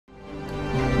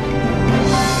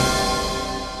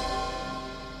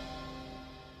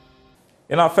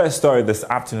In our first story this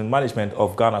afternoon, management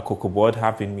of Ghana Cocoa Board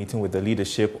have been meeting with the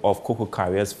leadership of cocoa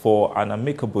carriers for an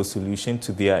amicable solution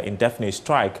to their indefinite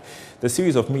strike. The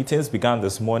series of meetings began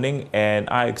this morning and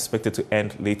are expected to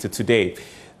end later today.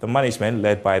 The management,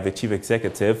 led by the Chief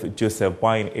Executive, Joseph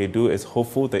Boyne-Edu, is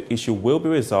hopeful the issue will be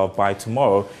resolved by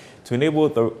tomorrow to enable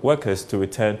the workers to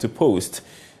return to post.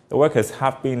 The workers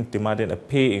have been demanding a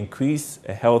pay increase,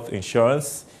 a health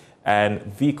insurance, and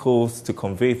vehicles to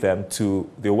convey them to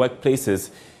their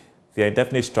workplaces. The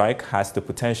indefinite strike has the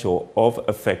potential of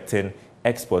affecting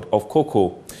export of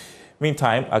cocoa.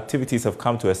 Meantime, activities have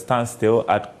come to a standstill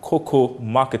at cocoa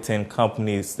marketing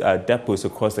companies' depots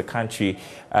across the country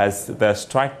as the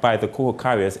strike by the cocoa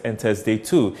carriers enters day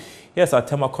 2. Here's our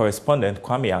Tema correspondent,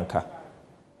 Kwame Anka.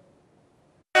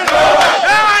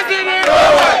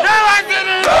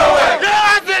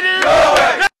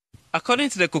 According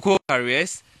to the cocoa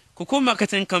carriers, cocoa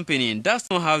marketing company does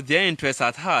not have their interests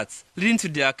at heart, leading to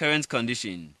their current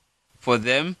condition. For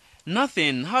them,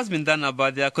 nothing has been done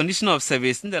about their condition of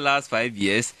service in the last 5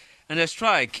 years, and the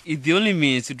strike is the only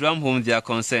means to drum home their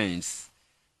concerns.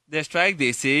 The strike,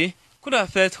 they say, could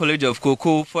affect haulage of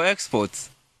cocoa for exports.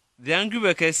 The angry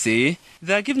workers say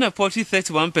they are given a paltry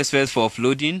 31 pesos for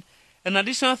offloading, an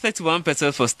additional 31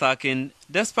 pesos for stacking,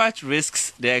 despite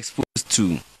risks they are exposed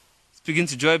to. Speaking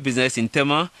to Joy Business in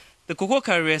Tema, the cocoa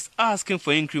carriers are asking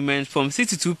for increment from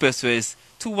 62 pesos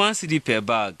to 1 cedi per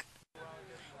bag.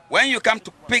 When you come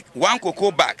to pick one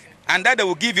cocoa bag, and that they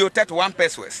will give you 31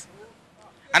 pesos,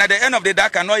 and at the end of the day,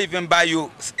 cannot even buy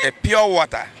you a pure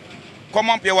water,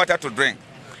 common pure water to drink.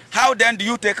 How then do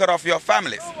you take care of your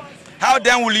families? How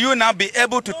then will you now be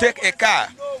able to take a car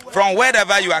from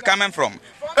wherever you are coming from?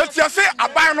 If you say I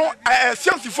buy no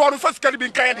 74 first can be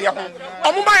kind of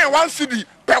I'm buying 1 cedi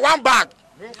per 1 bag.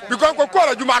 Because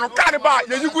cocoa you man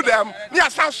carnival you go them near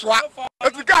Sanswa.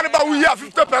 If you carnival we have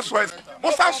 50 pesos.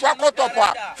 What Sanswa cut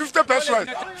up 50 pesos.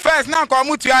 First now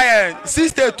come to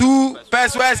 62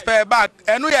 pesos per bag.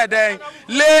 And we are then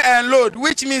lay and load,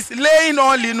 which means laying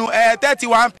only no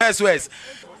 31 pesos.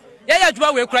 Yeah,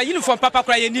 you we cry uniform papa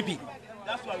cry nibi.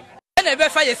 And never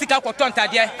fire sika cotton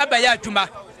tadia abaya juma.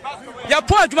 Ya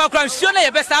poor juma cry sure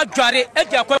you best outdware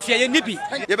and your coffee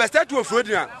nibi. You best start to afraid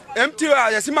now. Empty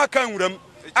yasima kan wuram.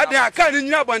 Ade aka ni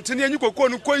nyina bontene anyi kokko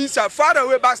no koinsa far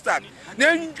away bastard. Na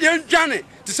dwane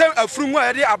to say afrumu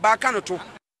a yede abaka no to.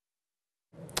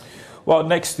 Well,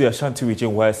 next to the Ashanti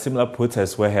region where similar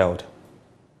protests were held.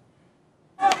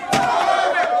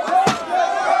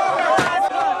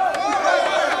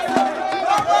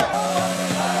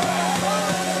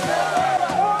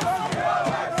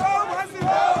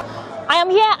 I am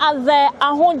here at the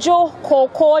Ahonjo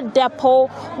Cocoa Depot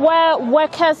where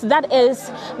workers, that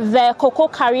is the cocoa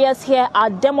carriers here,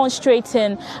 are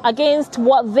demonstrating against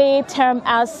what they term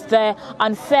as the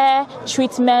unfair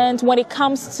treatment when it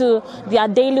comes to their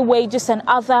daily wages and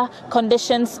other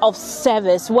conditions of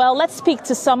service. Well, let's speak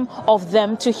to some of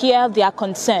them to hear their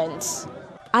concerns.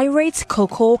 Irate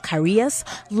cocoa carriers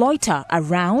loiter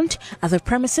around at the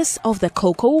premises of the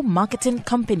Cocoa Marketing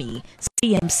Company,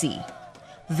 CMC.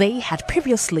 They had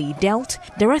previously dealt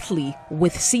directly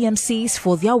with CMCs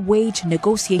for their wage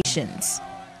negotiations.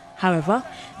 However,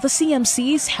 the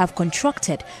CMCs have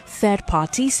contracted third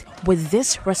parties with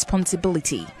this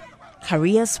responsibility.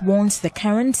 Carriers wants the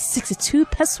current 62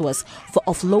 pesos for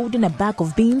offloading a bag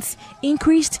of beans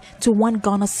increased to 1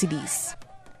 Ghana cedis.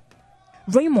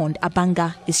 Raymond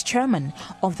Abanga is chairman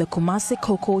of the Kumasi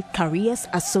Cocoa Carriers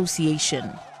Association.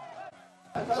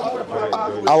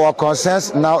 Our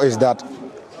concerns now is that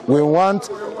we want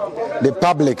the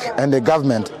public and the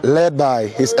government, led by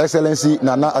His Excellency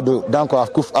Nana Addo Dankwa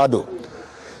Akufo-Addo,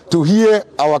 to hear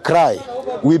our cry.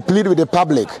 We plead with the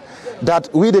public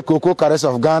that we, the cocoa carriers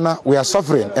of Ghana, we are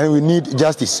suffering and we need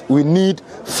justice. We need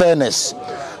fairness.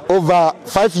 Over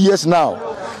 5 years now,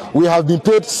 we have been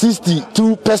paid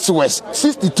 62 pesos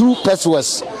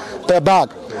per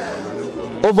bag.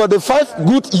 Over the 5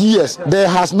 good years, there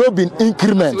has not been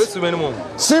increment. When we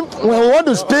want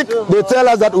to speak, they tell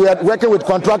us that we are working with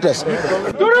contractors. They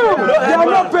are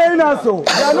not paying us. They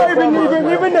are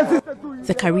not even the system.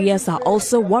 The carriers are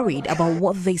also worried about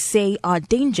what they say are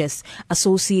dangers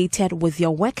associated with their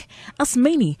work, as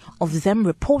many of them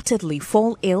reportedly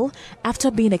fall ill after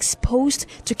being exposed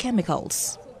to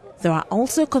chemicals. There are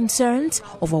also concerns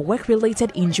over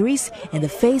work-related injuries in the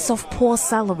face of poor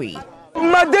salary.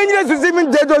 My dangerous is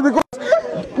even dangerous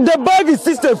because The bag is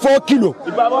 64 kilo,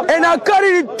 and I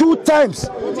carried it 2 times.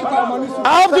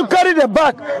 I have to carry the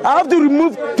bag. I have to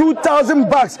remove 2,000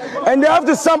 bags, and they have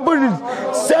to sample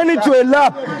it, send it to a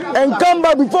lab, and come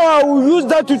back before I will use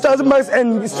that 2,000 bags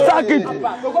and stack it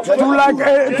to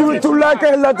like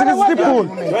a electricity pole.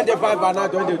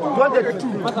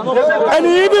 And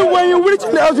even when you reach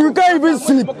the house, you can't even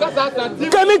sleep.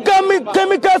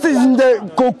 Chemicals is in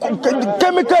the cocoa.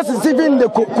 Chemicals is even in the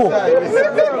cocoa.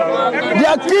 They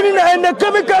are killing, and the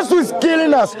chemicals is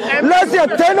killing us. Last year,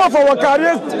 10 of our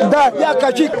carriers died.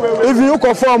 If you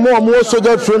confirm more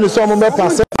soldier training, some may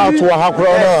pass out to a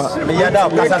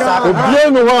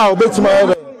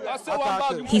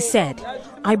He said,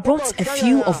 I brought a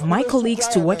few of my colleagues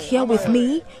to work here with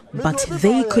me, but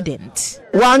they couldn't.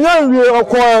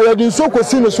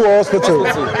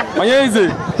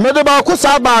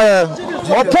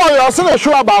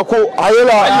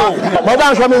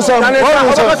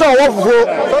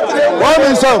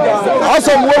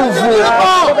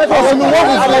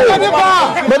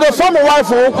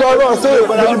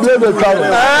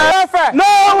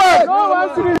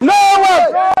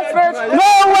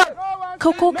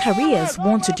 Cocoa carriers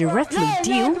want to directly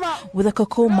deal with the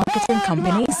cocoa marketing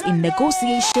companies in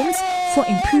negotiations for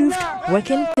improved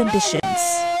working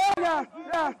conditions.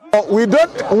 We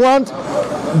don't want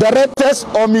directors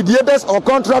or mediators or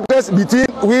contractors between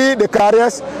we, the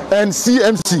carriers, and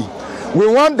CMC. We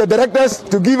want the directors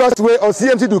to give us way, or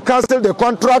CMC to cancel the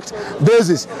contract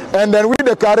basis, and then we,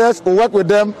 the carriers, will work with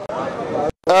them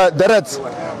direct.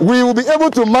 We will be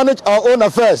able to manage our own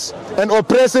affairs, and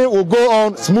operation will go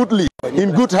on smoothly,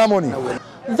 in good harmony.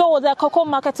 Though the cocoa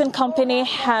marketing company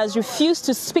has refused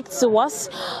to speak to us,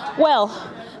 well,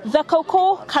 the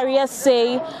cocoa carriers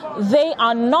say they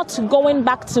are not going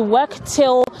back to work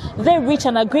till they reach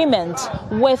an agreement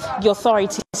with the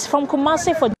authorities. From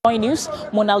Kumasi for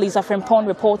JoyNews, Mona Lisa Frimpong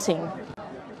reporting.